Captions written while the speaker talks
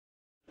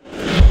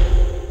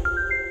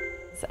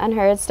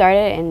Unheard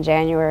started in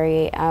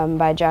January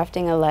by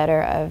drafting a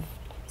letter of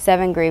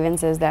 7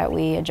 grievances that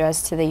we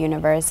addressed to the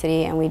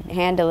university, and we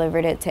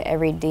hand-delivered it to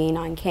every dean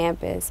on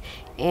campus.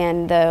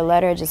 And the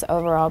letter just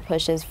overall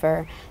pushes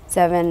for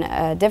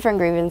 7 different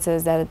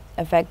grievances that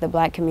affect the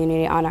Black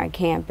community on our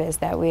campus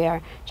that we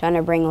are trying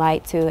to bring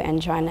light to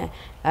and trying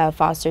to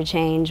foster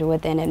change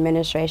within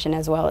administration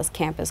as well as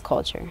campus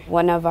culture.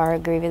 One of our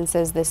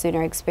grievances, the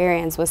student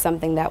experience, was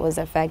something that was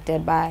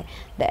affected by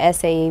the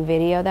SAE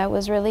video that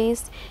was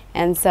released.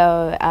 And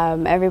so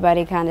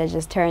everybody kind of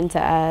just turned to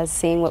us,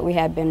 seeing what we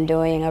had been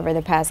doing over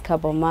the past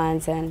couple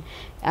months, and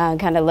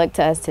kind of looked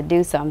to us to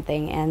do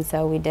something. And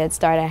so we did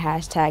start a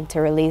hashtag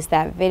to release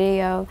that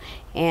video.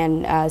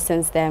 And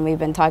since then, we've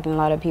been talking to a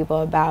lot of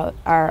people about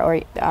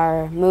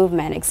our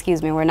movement.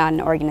 Excuse me, we're not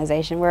an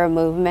organization, we're a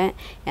movement.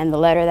 And the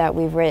letter that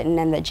we've written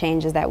and the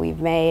changes that we've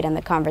made and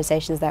the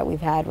conversations that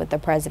we've had with the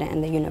president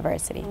and the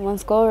university. When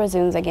school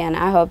resumes again,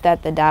 I hope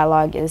that the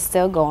dialogue is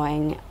still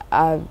going.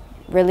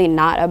 Really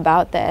not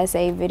about the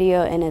SA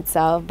video in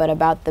itself, but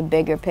about the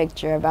bigger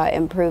picture, about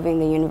improving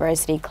the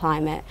university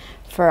climate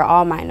for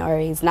all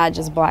minorities, not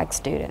just Black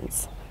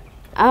students.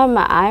 I'm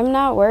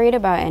not worried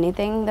about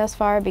anything thus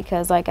far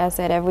because, like I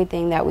said,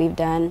 everything that we've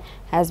done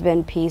has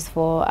been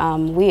peaceful.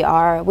 We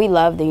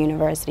love the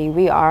university.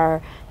 We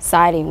are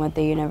siding with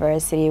the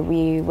university.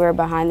 We're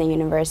behind the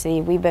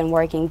university. We've been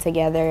working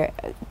together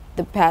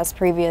the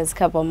previous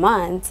couple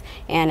months,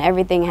 and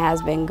everything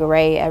has been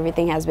great,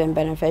 everything has been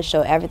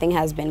beneficial, everything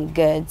has been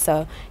good.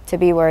 So to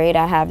be worried,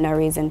 I have no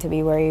reason to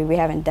be worried. We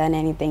haven't done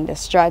anything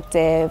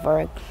destructive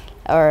or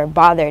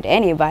bothered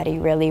anybody,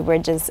 really. We're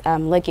just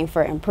looking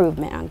for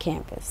improvement on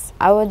campus.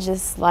 I would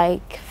just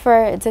like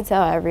to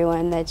tell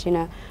everyone that, you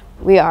know,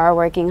 we are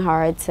working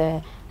hard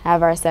to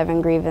have our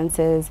 7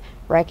 grievances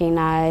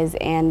recognized,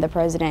 and the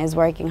president is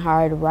working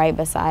hard right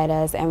beside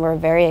us, and we're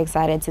very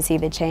excited to see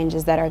the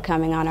changes that are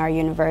coming on our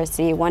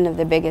university. One of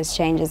the biggest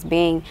changes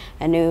being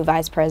a new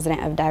vice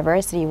president of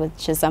diversity,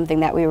 which is something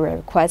that we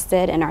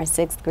requested in our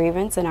 6th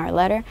grievance in our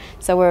letter.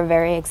 So we're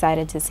very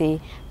excited to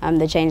see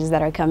the changes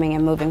that are coming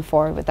and moving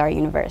forward with our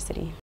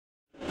university.